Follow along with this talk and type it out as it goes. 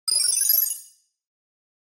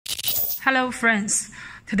Hello friends,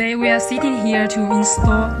 today we are sitting here to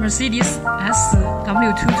install Mercedes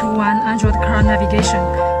W221 Android car navigation.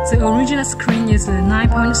 The original screen is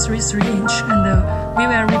 9.33 inch and we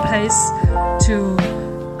will replace to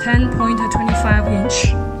 10.25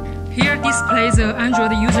 inch. Here displays the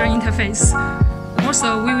Android user interface.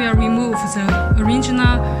 Also, we will remove the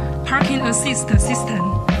original parking assist system.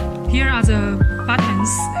 Here are the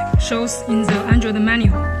buttons shows in the Android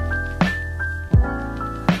menu.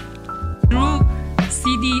 Through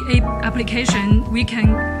CD application, we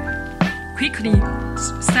can quickly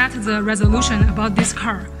set the resolution about this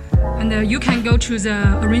car. And you can go to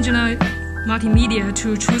the original multimedia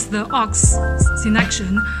to choose the aux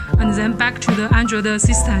selection, and then back to the Android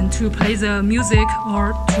system to play the music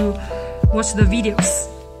or to watch the videos.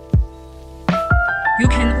 You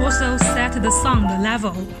can also set the sound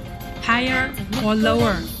level higher or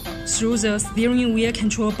lower through the steering wheel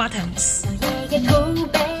control buttons.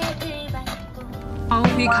 Now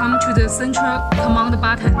we come to the central command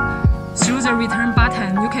button. Through the return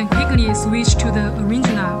button, you can quickly switch to the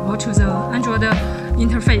original or to the Android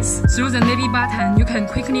interface. Through the navy button, you can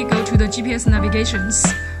quickly go to the GPS navigations.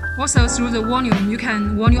 Also through the volume, you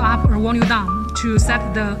can volume up or volume down to set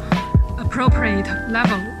the appropriate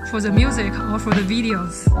level for the music or for the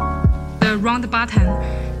videos. The round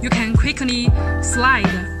button, you can quickly slide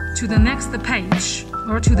to the next page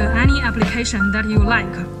or to any application that you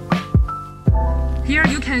like. Here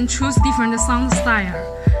you can choose different sound style.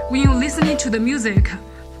 When you're listening to the music,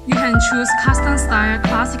 you can choose custom style,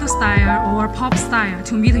 classical style, or pop style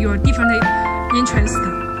to meet your different interests.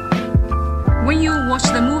 When you watch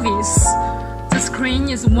the movies, the screen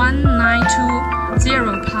is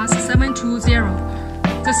 1920 plus 720.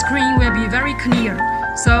 The screen will be very clear,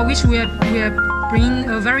 so which will bring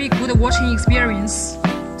a very good watching experience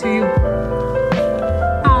to you.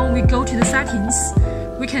 Now we go to the settings.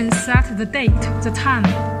 We can set the date, the time,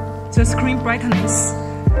 the screen brightness,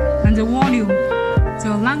 and the volume,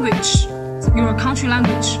 the language, your country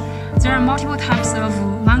language. There are multiple types of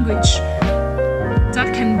language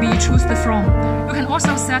that can be chosen from. You can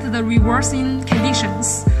also set the reversing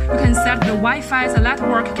conditions. You can set the Wi-Fi, the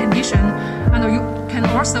network condition, and you can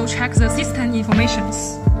also check the system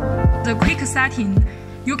informations. The quick setting,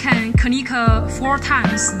 you can click 4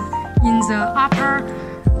 times in the upper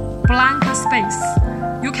blank space.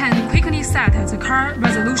 You can quickly set the car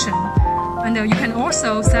resolution, and you can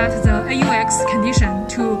also set the AUX condition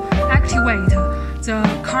to activate the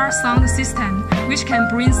car sound system, which can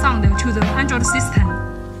bring sound to the Android system.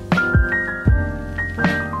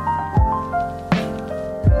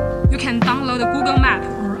 You can download Google Map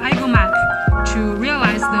or Apple Map to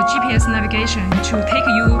realize the GPS navigation to take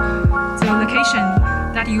you the location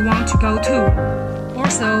that you want to go to.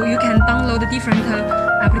 Also, you can download different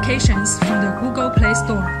applications from the Google Play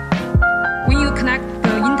Store. When you connect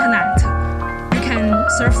the internet, you can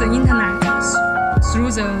surf the internet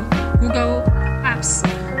through the Google apps.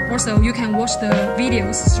 Also, you can watch the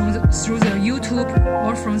videos through the YouTube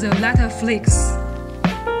or from the Netflix.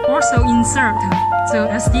 Also, insert the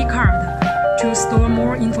SD card to store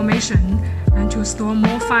more information and to store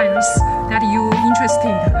more files that you're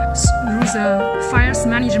interested through the files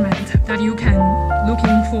management that you can look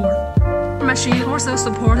in for. The machine also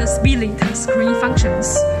supports split screen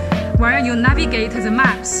functions. While you navigate the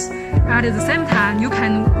maps, at the same time you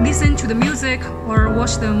can listen to the music or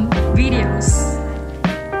watch the videos.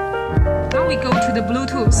 Now we go to the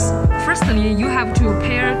Bluetooth. Firstly, you have to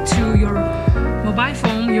pair to your mobile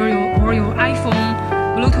phone or your iPhone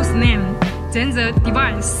Bluetooth name. Then the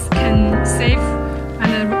device can save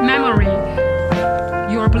and memory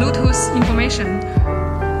your Bluetooth information.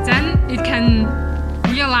 Then it can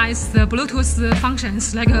realize the Bluetooth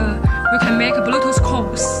functions, like you can make Bluetooth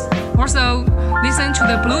calls. Also listen to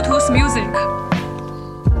the Bluetooth music.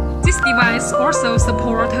 This device also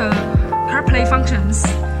supports CarPlay functions.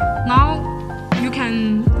 Now you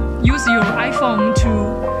can use your iPhone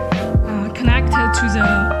to connect to the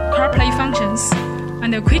CarPlay functions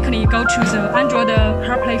and quickly go to the Android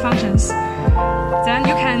CarPlay functions. Then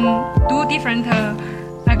you can do different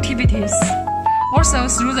activities. Also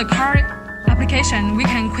through the car application, we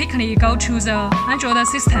can quickly go to the Android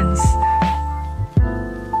systems.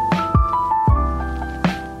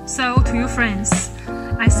 So to you friends,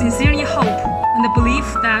 I sincerely hope and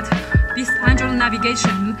believe that this Android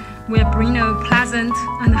navigation will bring a pleasant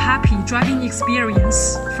and happy driving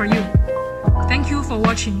experience for you. Thank you for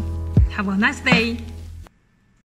watching. Have a nice day.